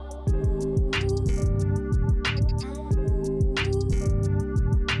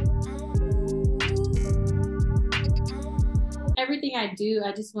I do,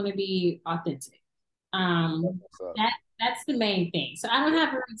 I just want to be authentic. Um, So, that's the main thing. So I don't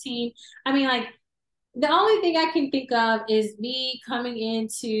have a routine. I mean, like the only thing I can think of is me coming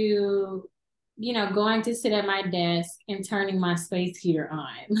into, going to sit at my desk and turning my space heater on.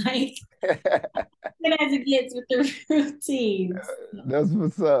 Like as it gets with the routines. that's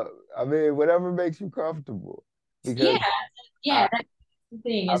what's up. I mean, whatever makes you comfortable. Yeah, Because yeah, I, that's the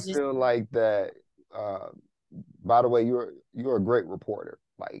thing. I It's just feel like that, uh, by the way, you're a great reporter.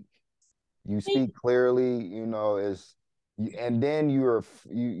 Like you speak clearly, and then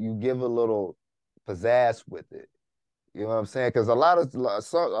you give a little pizzazz with it. You know what I'm saying? Because a lot of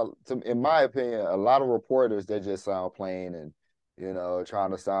in my opinion, a lot of reporters they just sound plain and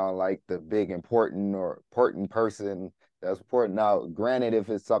trying to sound like the big important person that's important. Now, granted, if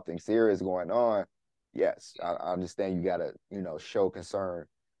it's something serious going on, yes, I understand you gotta show concern,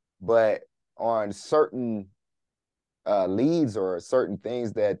 but on certain leads or certain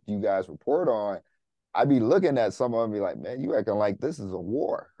things that you guys report on, I be looking at some of them and be like, man, you acting like this is a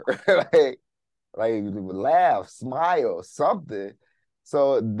war. like laugh, smile, something.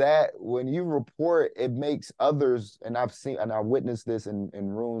 So that when you report, it makes others, and I witnessed this in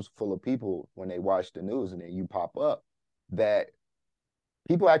rooms full of people when they watch the news and then you pop up, that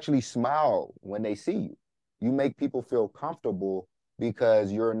people actually smile when they see you. You make people feel comfortable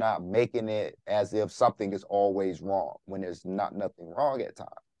because you're not making it as if something is always wrong when there's not nothing wrong at times.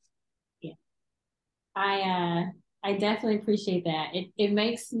 yeah. I definitely appreciate that. It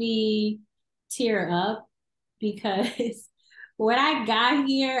makes me tear up because when I got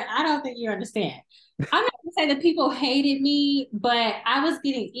here, I don't think you understand. I'm not gonna say that people hated me, but I was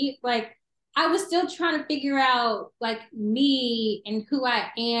getting like I was still trying to figure out like me and who I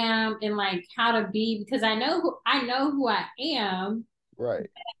am and like how to be because I know who I am. Right.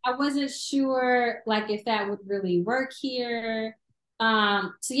 I wasn't sure like if that would really work here.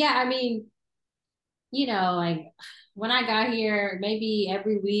 So yeah, I mean, like when I got here, maybe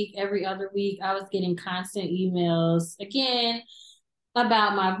every week, every other week, I was getting constant emails again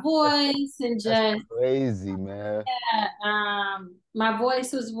about my That's voice and that's just crazy, man. my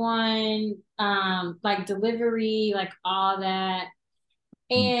voice was one, like delivery, like all that.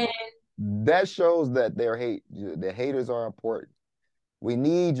 And That shows that the haters are important. We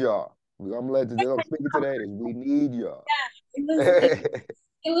need y'all. I'm speaking to the haters. We need y'all. it was it,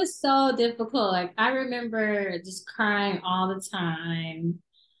 it was so difficult. Like I remember just crying all the time.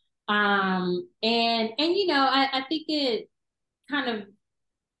 And I think it kind of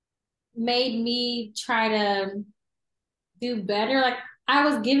made me try to do better. Like I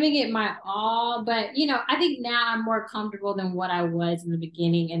was giving it my all, but I think now I'm more comfortable than what I was in the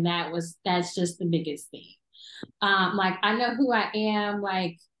beginning, and that's just the biggest thing. Like I know who I am.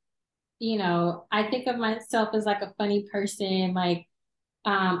 Like I think of myself as like a funny person. Like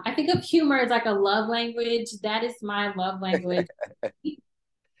I think of humor as like a love language. That is my love language.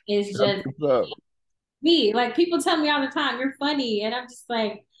 Is That's just what's up. me. Like people tell me all the time, "You're funny," and I'm just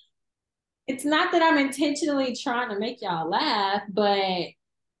like it's not that I'm intentionally trying to make y'all laugh, but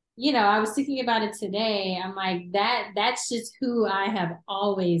I was thinking about it today. I'm like that's just who I have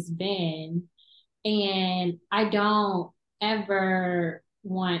always been. And I don't ever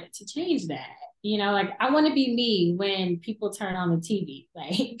want to change that. Like I want to be me when people turn on the TV.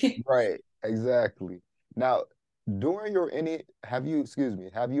 Like Right. Exactly. Now, during your any have you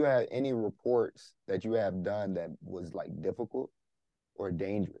had any reports that you have done that was like difficult or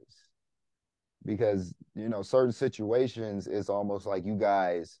dangerous? Because, certain situations it's almost like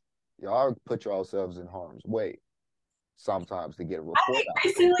y'all put yourselves in harm's way sometimes to get a I report think out.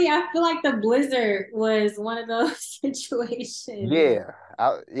 recently I feel like the blizzard was one of those situations.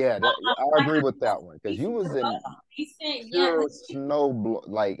 I Like agree with that one because you was in recent, yeah, pure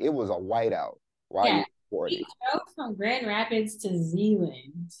like it was a whiteout while you yeah. were We recording. drove from Grand Rapids to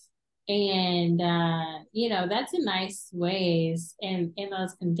Zealand. And that's a nice ways. And in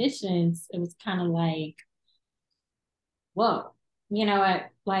those conditions, it was kind of like, whoa.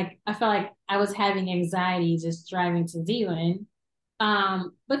 Like I felt like I was having anxiety just driving to Zealand.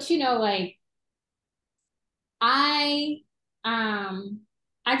 But like I um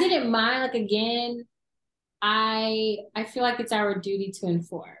I didn't mind like again, I feel like it's our duty to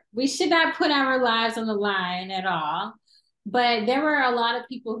inform. We should not put our lives on the line at all. But there were a lot of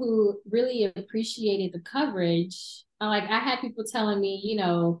people who really appreciated the coverage. Like I had people telling me,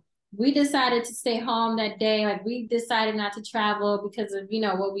 we decided to stay home that day. Like we decided not to travel because of,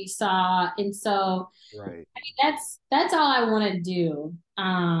 what we saw. And so Right. that's all I want to do.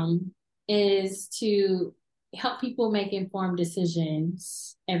 Is to help people make informed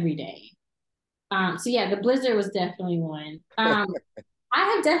decisions every day. So yeah, the blizzard was definitely one. I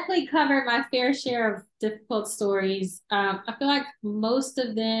have definitely covered my fair share of difficult stories. I feel like most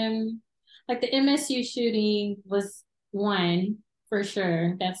of them, like the MSU shooting was one for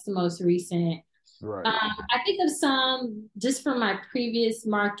sure. That's the most recent. Right. I think of some just from my previous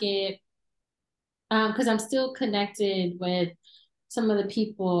market, because I'm still connected with some of the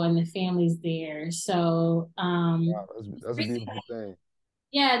people and the families there. So, Wow, that's a beautiful thing.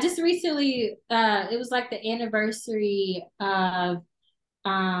 yeah, just recently, it was like the anniversary of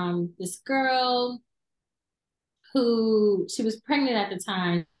this girl who she was pregnant at the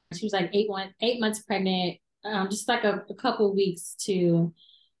time. She was like 8 months pregnant, just like a couple weeks to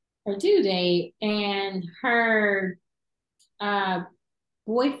her due date, and her uh,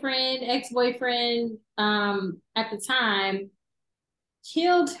 boyfriend, ex-boyfriend, at the time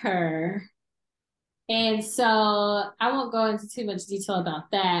killed her. And so I won't go into too much detail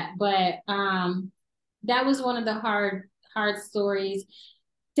about that, but that was one of the hard stories.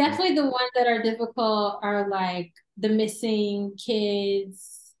 Definitely the ones that are difficult are like the missing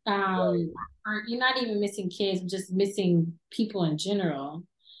kids, Right. or you're not even missing kids, just missing people in general.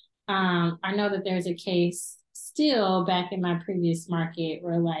 I know that there's a case still back in my previous market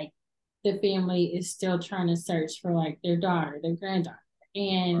where like the family is still trying to search for like their daughter, their granddaughter.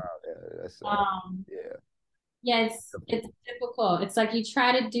 And Wow, yeah, that's um yeah, yeah, it's difficult. difficult. It's like you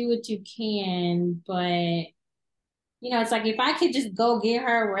try to do what you can, but it's like if I could just go get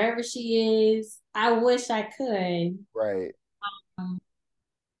her wherever she is, I wish I could. Right. Um,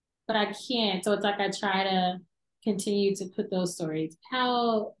 but I can't. So it's like I try to continue to put those stories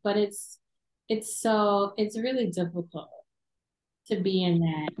out, but it's really difficult to be in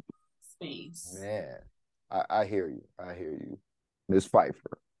that space. Man, I hear you. I hear you. Miss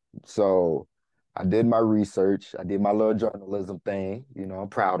Pfeiffer. So I did my research. I did my little journalism thing. I'm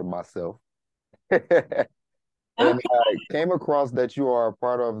proud of myself. And Okay. I came across that you are a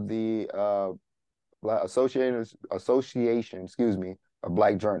part of the association, excuse me, of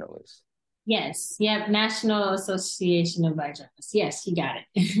Black journalists. Yes. Yep. National Association of Black Journalists. Yes, you got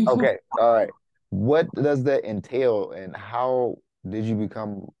it. Okay, all right. What does that entail, and how did you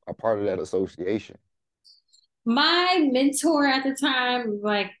become a part of that association? My mentor at the time,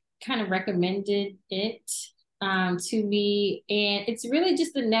 like, kind of recommended it to me. And it's really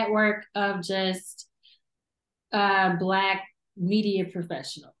just a network of just Black media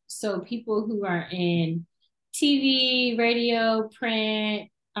professionals. So people who are in TV, radio, print,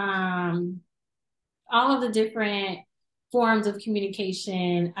 all of the different forms of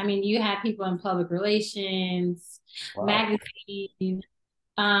communication. I mean, you have people in public relations, Wow. magazine.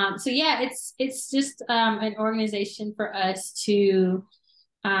 So yeah, it's just an organization for us to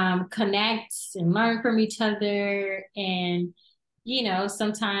connect and learn from each other, and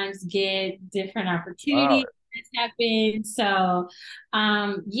sometimes get different Wow. opportunities that happen. So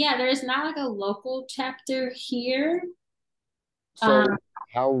yeah, there's not like a local chapter here. Um, So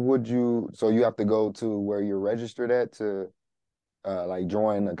how would you, so you have to go to where you're registered at to like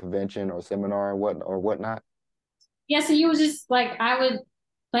join a convention or seminar and whatnot? yeah, so you would just like I would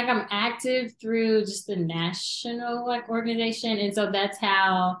like I'm active through just the national like organization, and so that's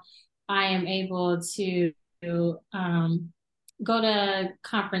how I am able to um go to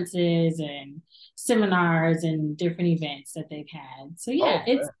conferences and seminars and different events that they've had. So yeah,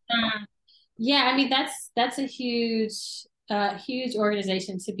 Oh, it's man. yeah, I mean that's a huge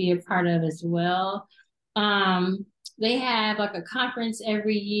organization to be a part of as well. Um they have like a conference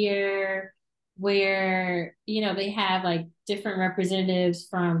every year where they have like different representatives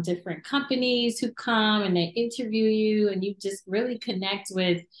from different companies who come and they interview you, and you just really connect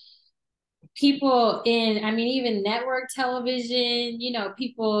with people in, I mean, even network television,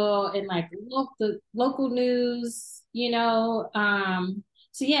 people in like local news, so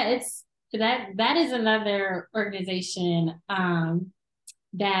yeah, it's that is another organization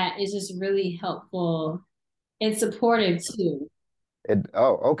that is just really helpful and supportive too.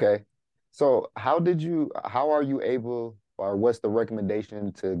 Oh, okay. So how are you able, or what's the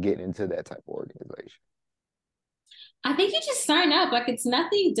recommendation to get into that type of organization? I think you just sign up. Like it's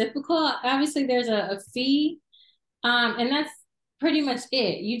nothing difficult. Obviously, there's a fee, and that's pretty much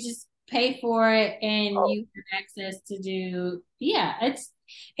it. You just pay for it, and Oh, you have access to do. Yeah, it's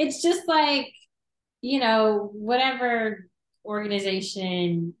just like whatever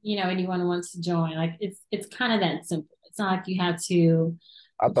organization anyone wants to join. Like it's kind of that simple. It's not like you have to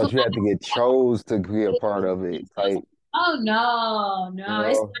I apply. thought you had to get chose to be a part of it type, Oh no, you no,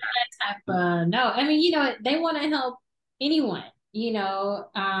 it's know? not that type of no. I mean, they want to help anyone,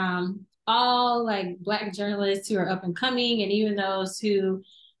 all like Black journalists who are up and coming, and even those who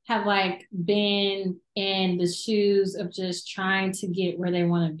have like been in the shoes of just trying to get where they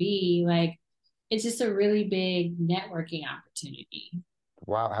want to be, like it's just a really big networking opportunity.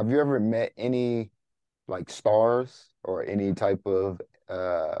 Wow. Have you ever met any like stars or any type of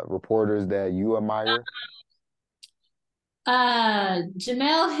reporters that you admire?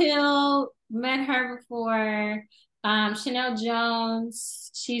 Jamel Hill, met her before. Chanel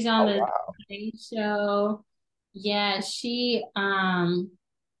Jones, she's on Oh the wow. Today Show. Yeah, she's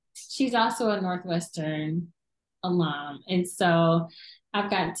also a Northwestern alum. And so I've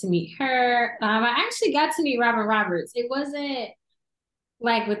gotten to meet her. I actually got to meet Robin Roberts. It wasn't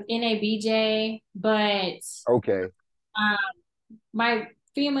like with NABJ, but Okay. um, my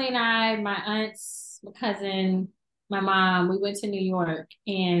family and I, my aunts, my cousin, my mom, we went to New York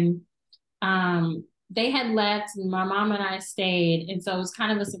and they had left and my mom and I stayed. And so it was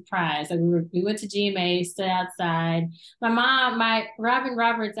kind of a surprise. Like we went to GMA, stood outside. My Robin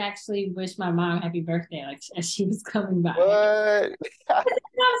Roberts actually wished my mom happy birthday, like as she was coming by. What?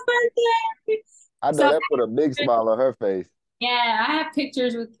 Mom's birthday. I know So that put a big smile on her face. yeah, I have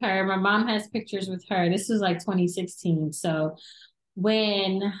pictures with her. My mom has pictures with her. This was like 2016. So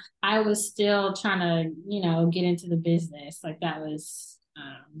when I was still trying to, get into the business, like that was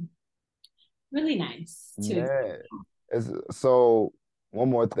really nice to. Man. So one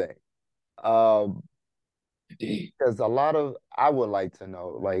more thing. Um, because a lot of I would like to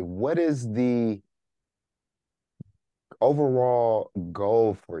know, like, what is the overall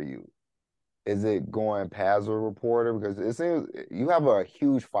goal for you? Is it going past a reporter? Because it seems you have a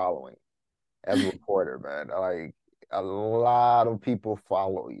huge following as a reporter, man. Like a lot of people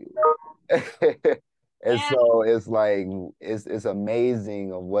follow you. And Yeah, so it's like it's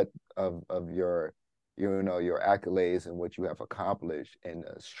amazing of what of your your accolades and what you have accomplished in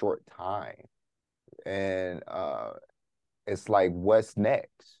a short time. And it's like what's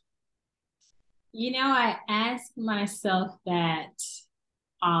next? I ask myself that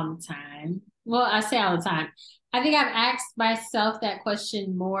all the time. Well, I say all the time. I think I've asked myself that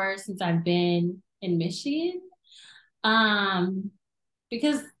question more since I've been in Michigan. Um,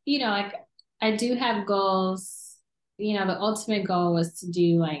 because, like I do have goals. The ultimate goal was to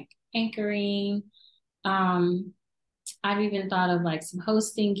do like anchoring. Um, I've even thought of like some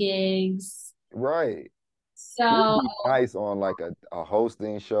hosting gigs. Right. You would So be nice on like a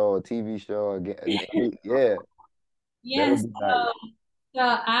hosting show, a TV show again. Yeah, that would yes, be nice. so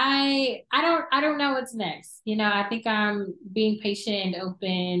I don't know what's next. I think I'm being patient and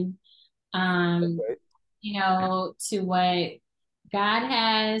open, um, Okay. to what God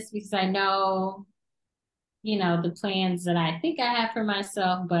has because I know, the plans that I think I have for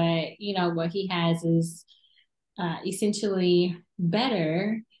myself, but what He has is essentially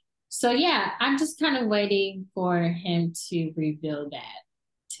better. So yeah, I'm just kind of waiting for Him to reveal that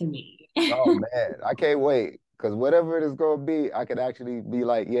to me. Oh man, I can't wait because whatever it is going to be, I could actually be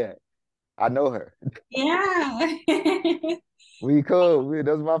like, yeah, I know her. Yeah. We cool.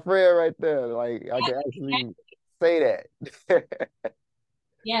 That's my friend right there. Like I can actually say that.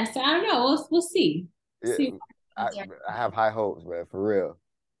 Yeah, so I don't know. We'll see. Yeah, See what I happens there. I have high hopes, man, for real.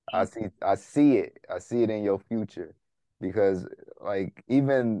 I see it. I see it in your future because like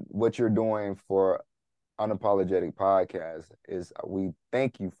even what you're doing for Unapologetic Podcast is we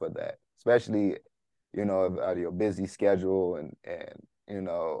thank you for that, especially out of your busy schedule and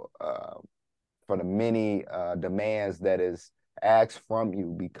for the many demands that is asked from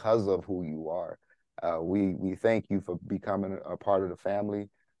you because of who you are. We thank you for becoming a part of the family,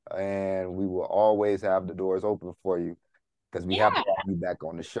 and we will always have the doors open for you because we have to Yeah, have you back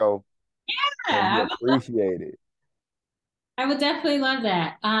on the show, and we I appreciate it. would definitely love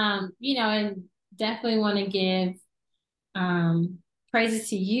that. And definitely want to give um praises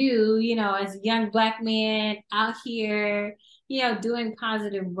to you, as a young Black man out here, doing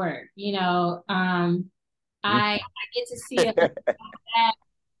positive work. I get to see a lot of that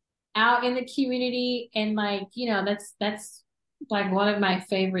out in the community and like, that's like one of my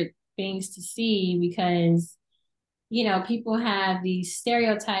favorite things to see because people have these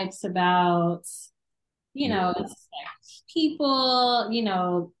stereotypes about, Yeah. it's like people,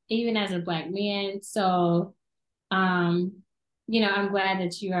 even as a Black man. So, um, I'm glad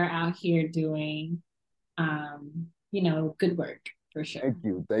that you are out here doing, good work for Thank sure.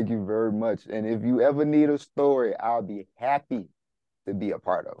 you. Thank you very much. And if you ever need a story, I'll be happy to be a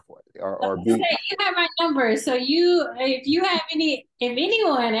part of it or You be. have my number, so if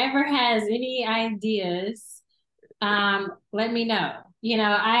anyone ever has any ideas, let me know.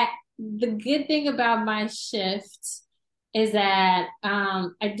 The good thing about my shift is that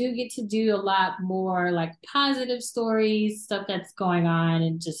I do get to do a lot more like positive stories, stuff that's going on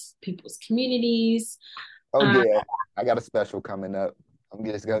in just people's communities. Oh Um, yeah, I got a special coming up. I'm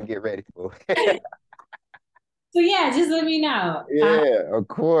just gonna get ready for it. so yeah, just let me know. Yeah, of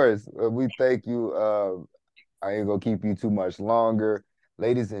course. We thank you. I ain't gonna keep you too much longer.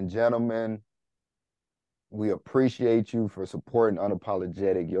 Ladies and gentlemen, we appreciate you for supporting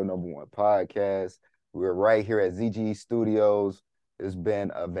Unapologetic, your number one podcast. We're right here at ZGE Studios. It's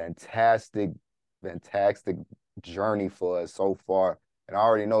been a fantastic journey for us so far. And I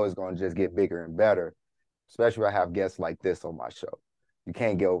already know it's gonna just get bigger and better, especially when I have guests like this on my show. You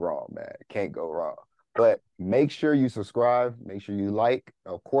can't go wrong, man. Can't go wrong. But make sure you subscribe, make sure you like,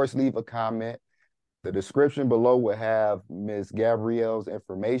 of course, leave a comment. The description below will have Miss Gabrielle's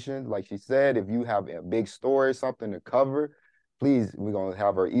information. Like she said, if you have a big story, something to cover, please, we're going to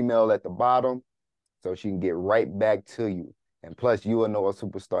have her email at the bottom so she can get right back to you. And plus, you will know a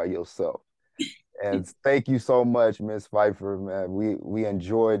superstar yourself. And thank you so much, Miss Phifer, man. We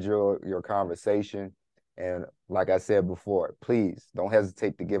enjoyed your conversation. And like I said before, please don't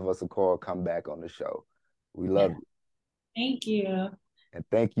hesitate to give us a call, come back on the show. We Yeah, love you. thank you. And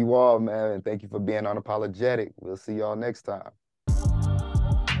thank you all, man. And thank you for being unapologetic. We'll see y'all next time.